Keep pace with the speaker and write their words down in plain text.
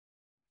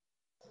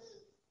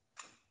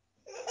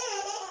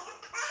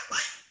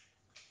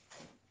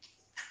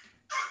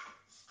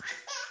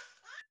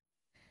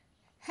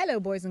Hello,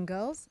 boys and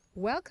girls.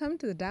 Welcome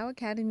to the Dow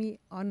Academy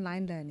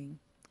Online Learning.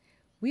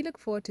 We look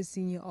forward to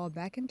seeing you all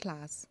back in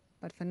class.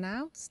 But for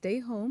now, stay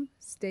home,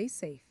 stay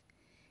safe.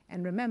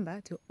 And remember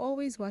to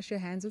always wash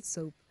your hands with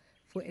soap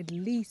for at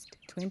least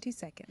 20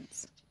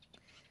 seconds.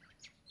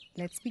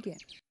 Let's begin.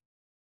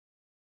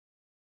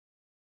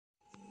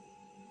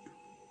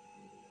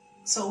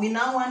 So we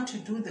now want to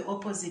do the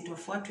opposite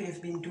of what we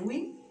have been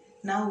doing.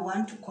 Now we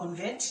want to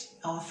convert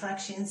our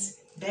fractions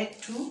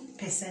back to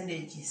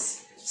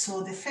percentages.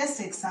 So the first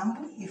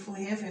example, if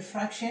we have a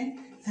fraction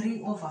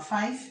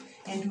 3/5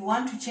 and we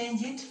want to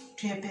change it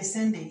to a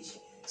percentage.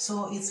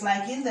 So it's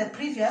like in the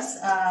previous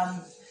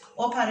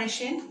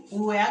operation, we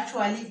were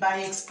actually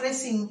by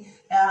expressing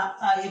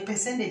a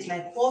percentage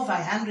like over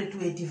 100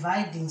 we are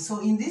dividing.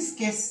 So in this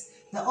case,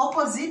 the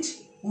opposite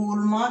we will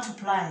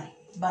multiply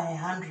by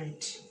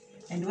 100.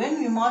 And when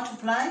we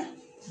multiply,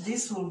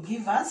 this will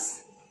give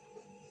us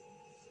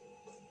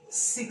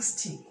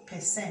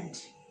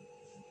 60%.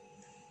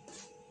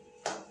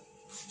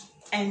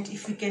 And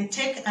if we can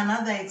take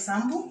another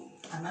example,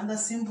 another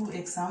simple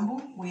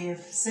example, we have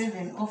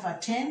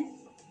 7/10.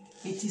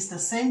 It is the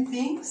same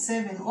thing,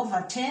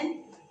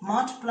 7/10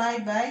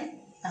 multiplied by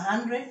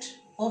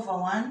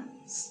 100/1.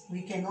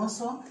 We can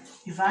also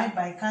divide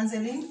by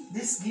cancelling.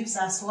 This gives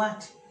us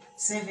what?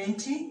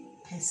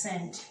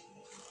 70%.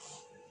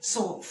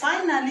 So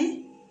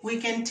finally, we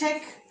can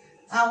take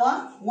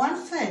our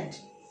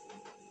 1/3.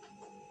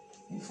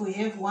 If we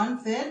have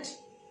 1/3,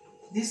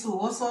 this will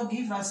also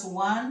give us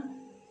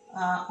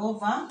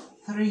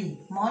 1/3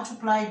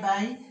 multiplied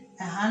by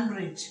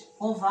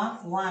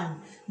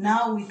 100/1.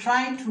 Now we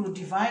try to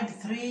divide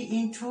 3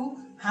 into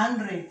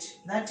 100.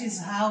 That is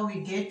how we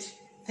get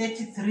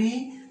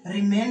 33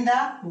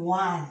 remainder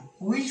 1,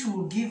 which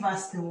will give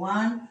us the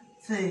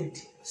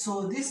 1/3.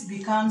 So this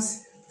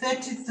becomes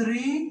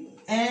 33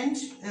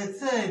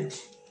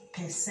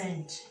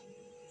 1/3%.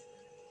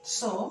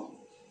 So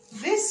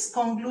this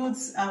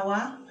concludes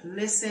our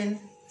lesson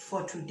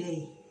for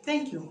today.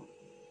 Thank you.